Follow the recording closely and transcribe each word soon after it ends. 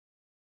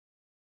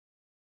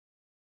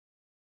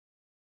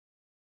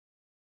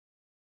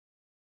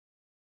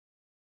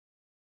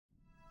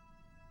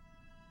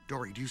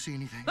Dory, do you see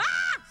anything?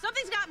 Ah!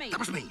 Something's got me! That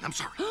was me. I'm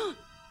sorry. I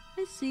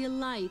see a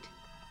light.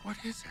 What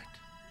is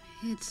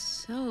it? It's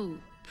so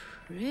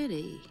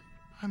pretty.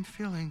 I'm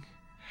feeling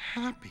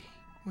happy,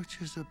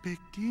 which is a big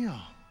deal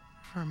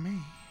for me.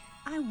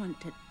 I want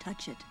to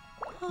touch it.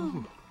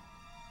 Ooh.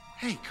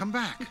 Hey, come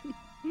back.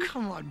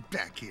 Come on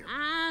back here.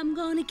 I'm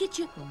gonna get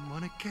you. I'm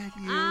gonna get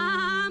you.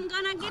 I'm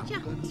gonna get you.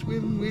 I'm gonna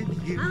swim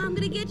with you. I'm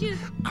gonna get you.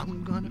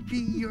 I'm gonna be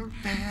your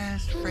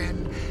best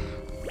friend.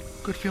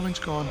 Good feelings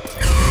gone.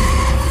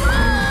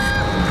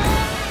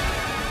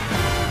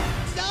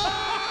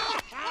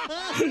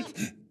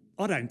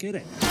 I don't get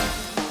it.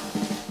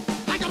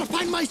 I gotta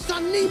find my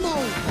son Nemo.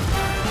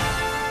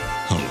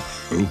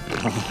 Hello.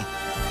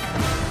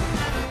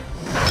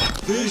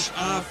 Fish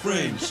are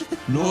friends,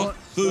 not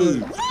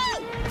food.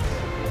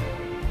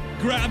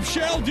 Grab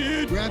shell,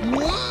 dude! Grab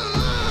one!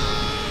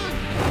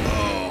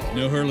 Oh.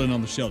 No hurling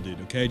on the shell,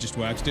 dude, okay? Just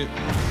waxed it.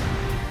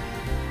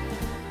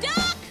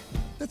 Duck!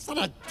 That's not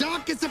a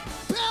duck, it's a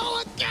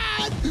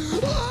pelican!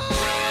 Oh!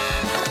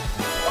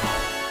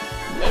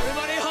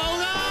 Everybody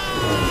hold on!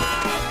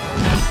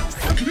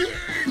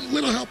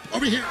 Little help,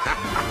 over here.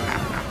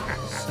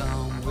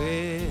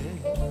 Somewhere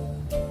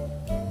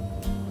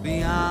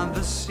beyond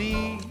the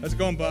sea. How's it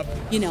going, Bob?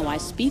 You know I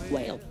speak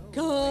whale.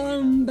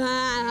 Come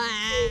back.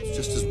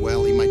 Just as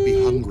well, he might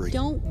be hungry.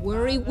 Don't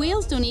worry,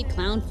 whales don't eat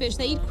clownfish,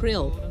 they eat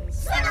krill.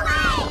 Swim away!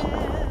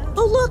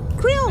 Oh look,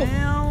 krill!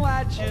 And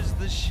watches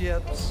the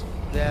ships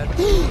that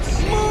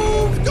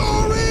Move,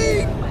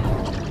 Dory!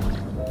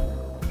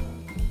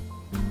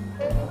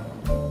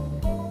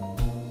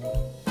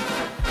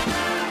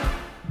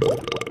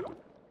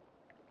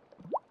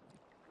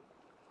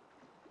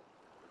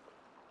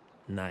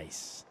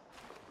 Nice.